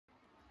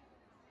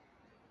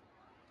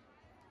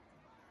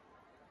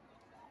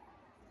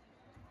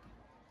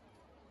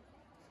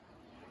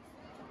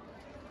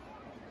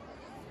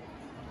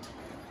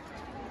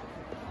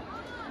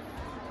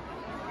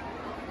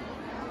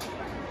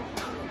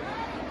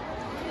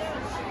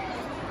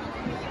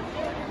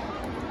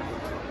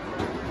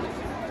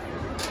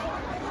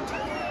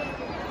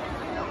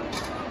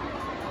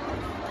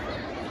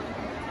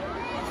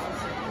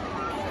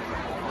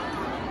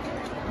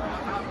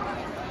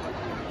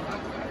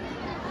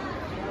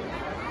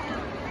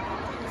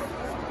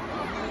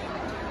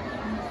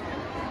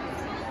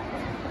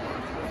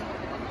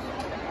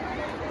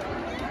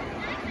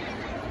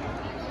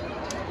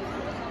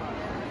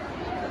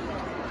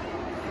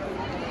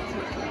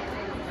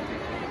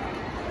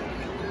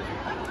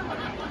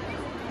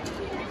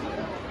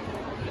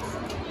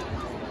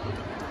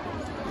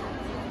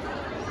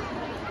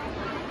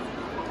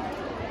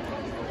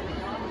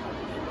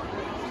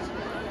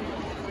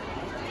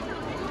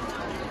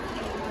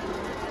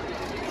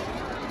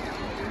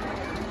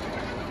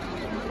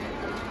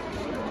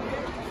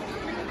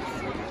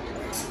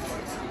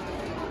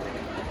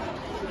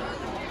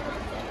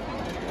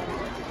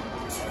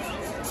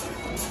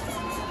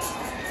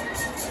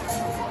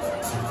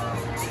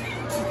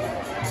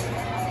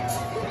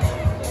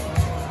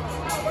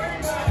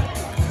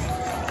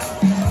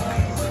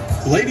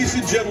Ladies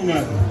and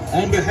gentlemen,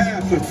 on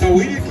behalf of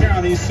Towhee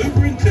County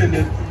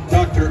Superintendent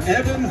Dr.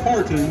 Evan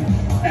Horton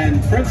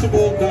and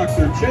Principal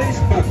Dr. Chase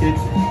Puckett,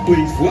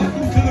 please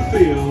welcome to the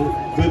field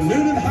the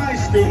Newnan High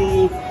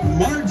School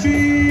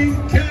Marching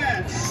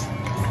Cats.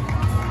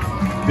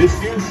 This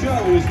year's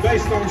show is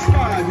based on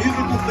 5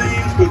 musical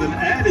themes with an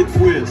added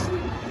twist.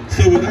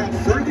 So without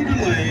further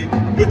delay,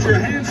 put your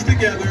hands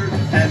together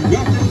and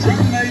welcome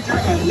Drum Major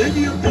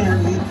Olivia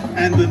Thornton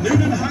and the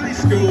Newnan High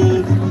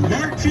School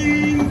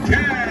Marching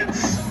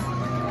Cats.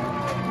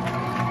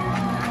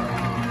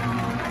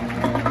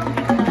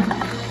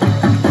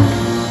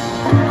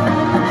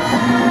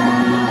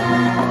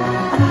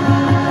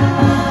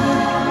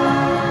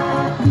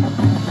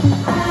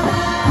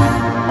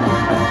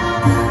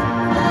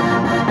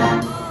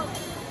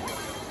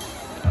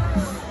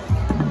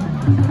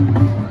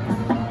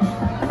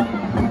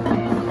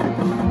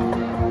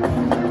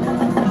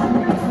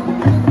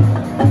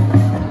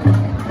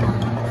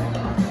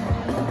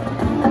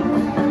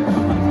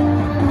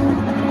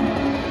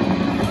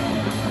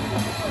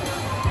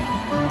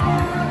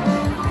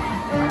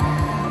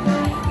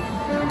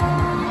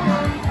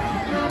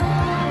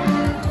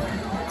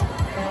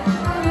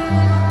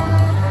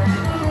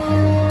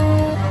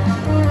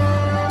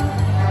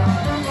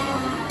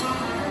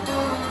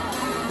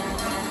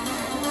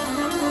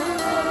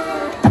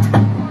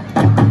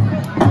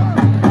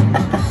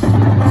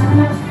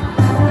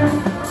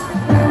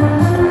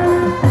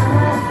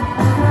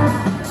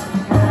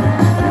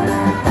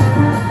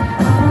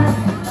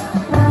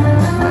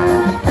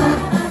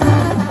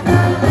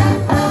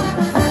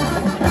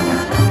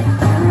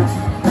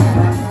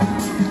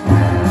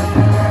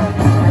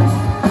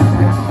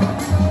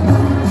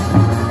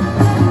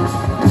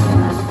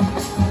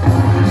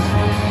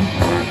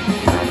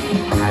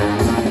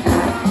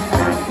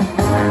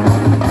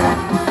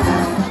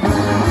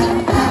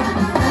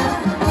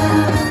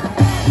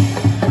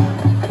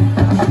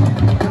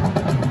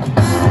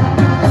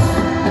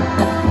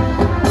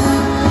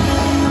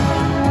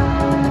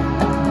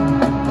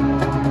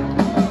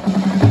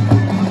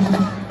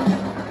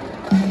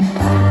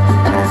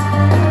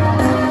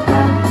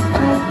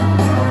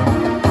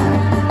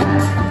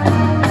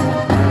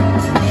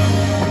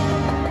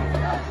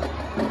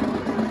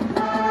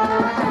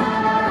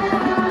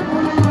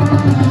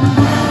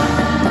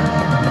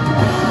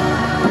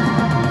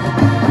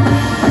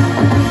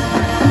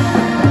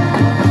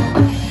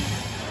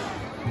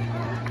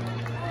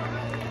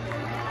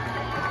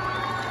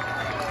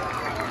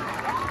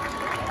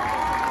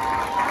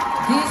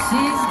 This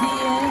is the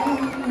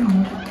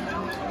end.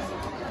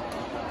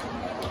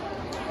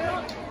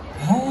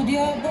 Hold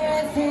your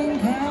breath and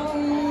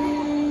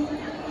count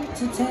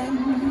to 10.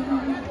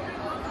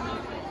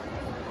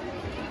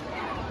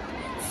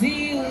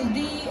 Feel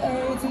the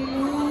earth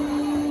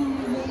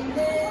move and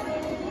then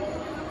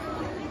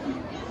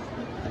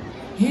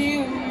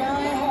hear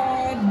my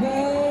heart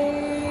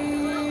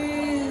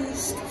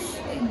burst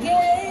again.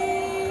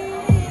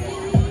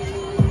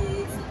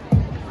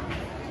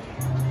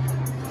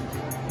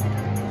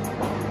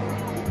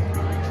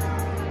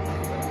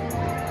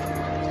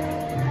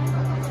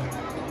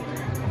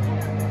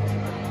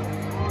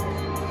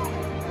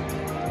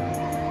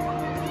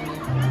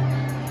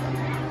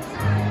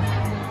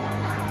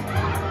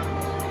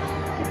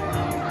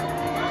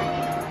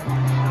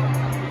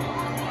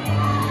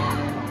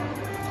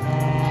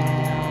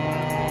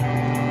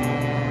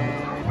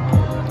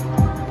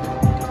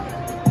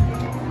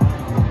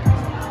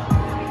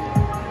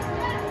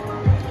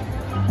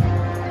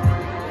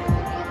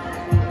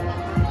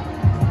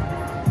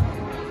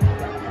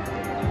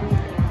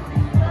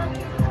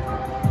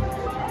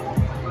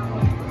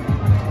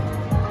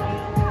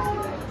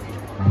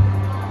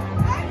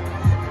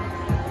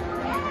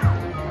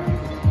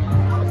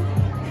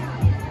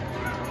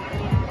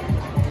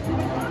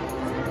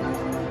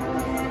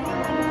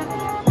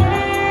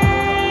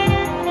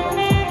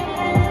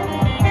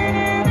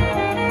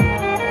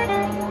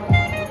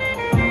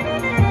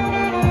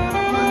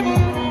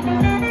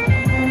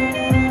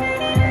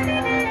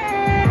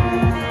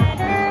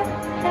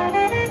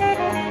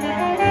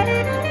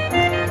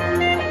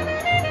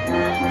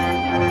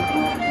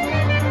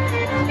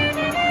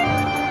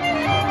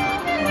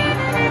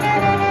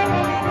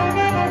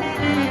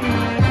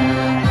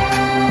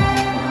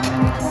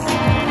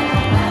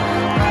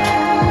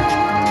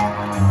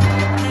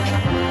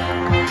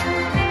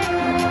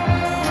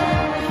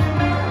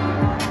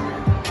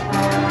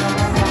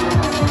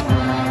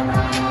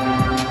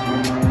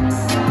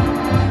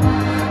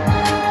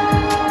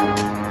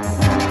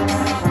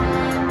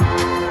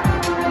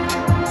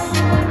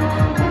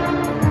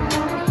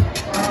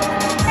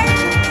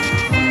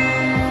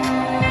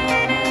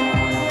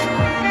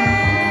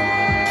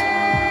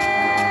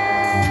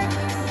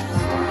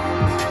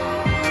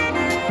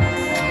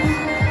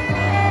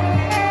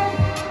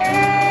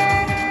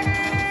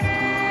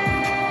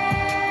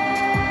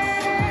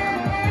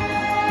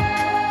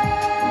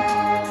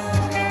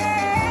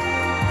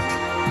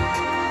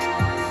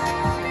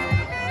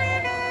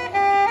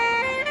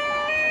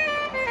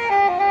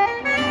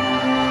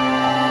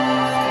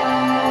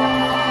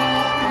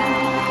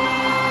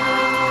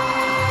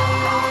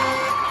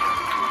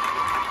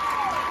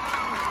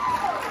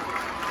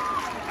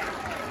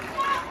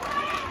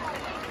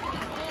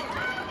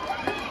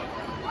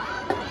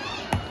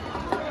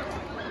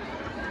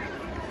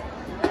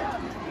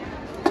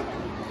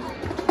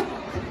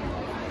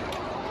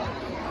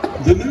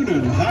 The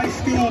Noonan High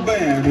School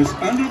Band is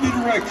under the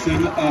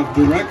direction of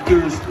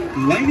directors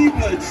Lainey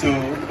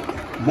Bledsoe,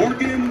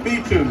 Morgan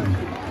Beecham,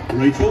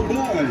 Rachel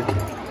Boyd,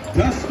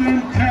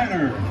 Dustin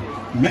Tanner,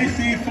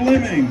 Macy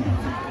Fleming,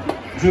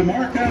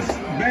 Jamarcus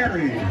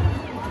Berry,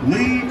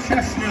 Lee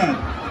Chestnut,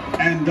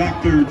 and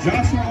Dr.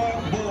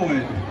 Joshua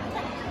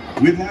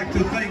Boyd. We'd like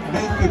to thank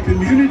both the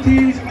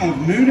communities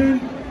of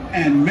Noonan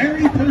and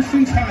Mary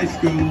Persons High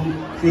School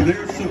for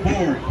their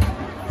support.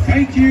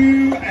 Thank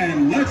you,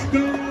 and let's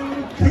go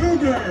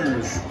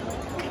Cougars!